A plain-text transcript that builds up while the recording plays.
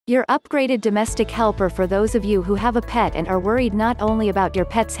Your upgraded domestic helper for those of you who have a pet and are worried not only about your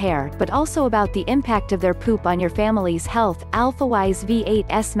pet's hair but also about the impact of their poop on your family's health. alfawise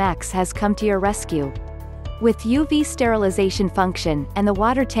v8s Max has come to your rescue. With UV sterilization function, and the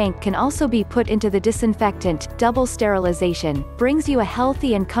water tank can also be put into the disinfectant, double sterilization, brings you a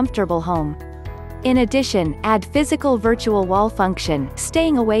healthy and comfortable home. In addition, add physical virtual wall function,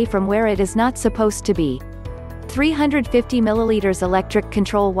 staying away from where it is not supposed to be. 350 ml electric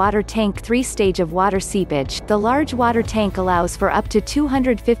control water tank, 3-stage of water seepage. The large water tank allows for up to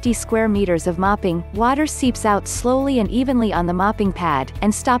 250 square meters of mopping. Water seeps out slowly and evenly on the mopping pad,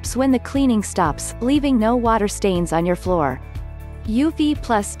 and stops when the cleaning stops, leaving no water stains on your floor. UV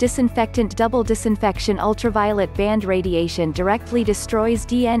plus disinfectant, double disinfection. Ultraviolet band radiation directly destroys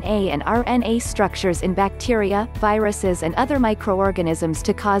DNA and RNA structures in bacteria, viruses and other microorganisms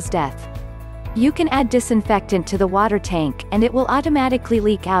to cause death. You can add disinfectant to the water tank, and it will automatically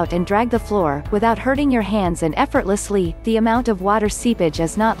leak out and drag the floor, without hurting your hands and effortlessly. The amount of water seepage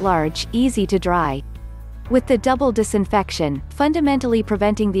is not large, easy to dry. With the double disinfection, fundamentally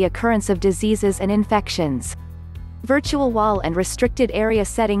preventing the occurrence of diseases and infections. Virtual wall and restricted area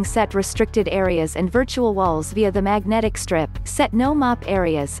settings. Set restricted areas and virtual walls via the magnetic strip. Set no mop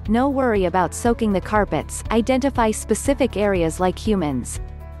areas, no worry about soaking the carpets. Identify specific areas like humans.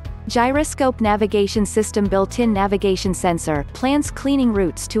 Gyroscope navigation system. Built-in navigation sensor, plans cleaning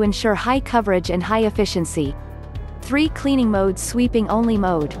routes to ensure high coverage and high efficiency. 3 cleaning modes: sweeping only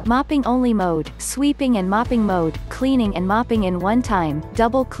mode, mopping only mode, sweeping and mopping mode, cleaning and mopping in one time,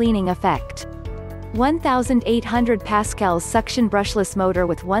 double cleaning effect. 1800 pascals suction brushless motor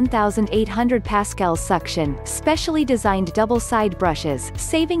with 1800 pascals suction, specially designed double-side brushes,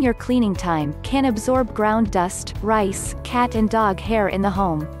 saving your cleaning time, can absorb ground dust, rice, cat and dog hair in the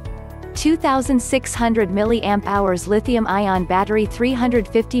home. 2600 mAh lithium-ion battery.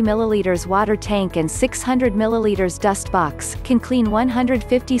 350 ml water tank and 600 ml dust box, can clean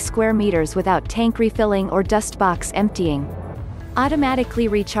 150 square meters without tank refilling or dust box emptying. Automatically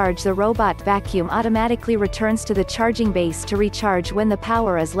recharge. The robot vacuum automatically returns to the charging base to recharge when the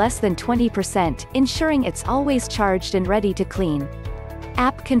power is less than 20%, ensuring it's always charged and ready to clean.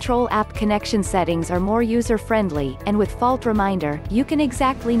 App control. App connection settings are more user-friendly, and with fault reminder, you can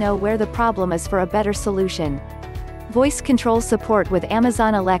exactly know where the problem is for a better solution. Voice control support with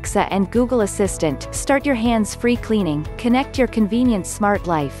Amazon Alexa and Google Assistant. Start your hands-free cleaning, connect your convenient smart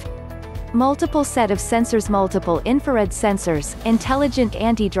life. Multiple set of sensors. Multiple infrared sensors, intelligent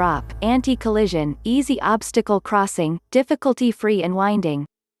anti-drop, anti-collision, easy obstacle crossing, difficulty-free and winding.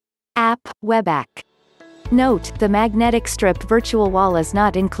 App, web app. Note, the magnetic strip virtual wall is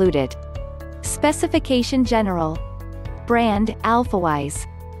not included. Specification. General. Brand, alfawise.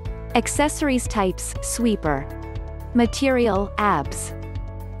 Accessories types, sweeper. Material, ABS.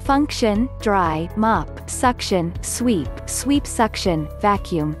 Function, dry, mop, suction, sweep, sweep suction,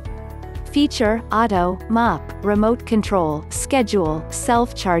 vacuum. Feature, auto, mop, remote control, schedule,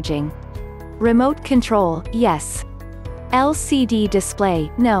 self-charging. Remote control, yes. LCD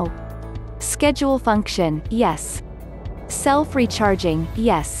display, no. Schedule function, yes. Self-recharging,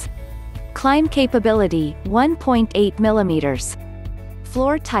 yes. Climb capability, 1.8 millimeters.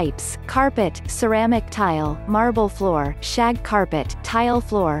 Floor types, carpet, ceramic tile, marble floor, shag carpet, tile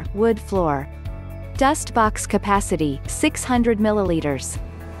floor, wood floor. Dust box capacity, 600 milliliters.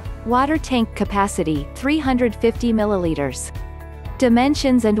 Water tank capacity, 350 milliliters.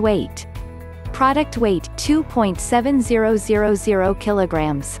 Dimensions and weight. Product weight, 2.7000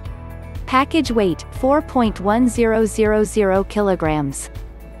 kilograms. Package weight, 4.1000 kilograms.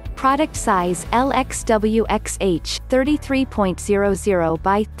 Product size, LXWXH, 33.00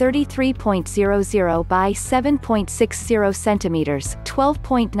 by 33.00 by 7.60 centimeters,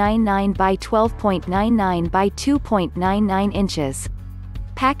 12.99 by 12.99 by 2.99 inches.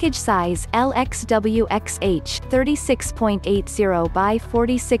 Package size, LXWXH, 36.80 by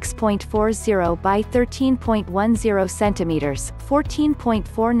 46.40 by 13.10 centimeters,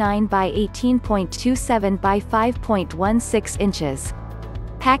 14.49 by 18.27 by 5.16 inches.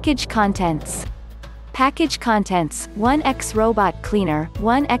 Package contents. Package contents: 1X robot cleaner,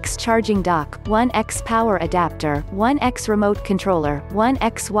 1X charging dock, 1X power adapter, 1X remote controller,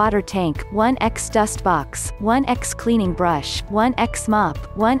 1X water tank, 1X dust box, 1X cleaning brush, 1X mop,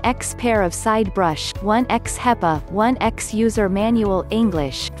 1X pair of side brush, 1X HEPA, 1X user manual.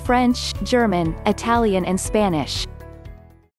 English, French, German, Italian and Spanish.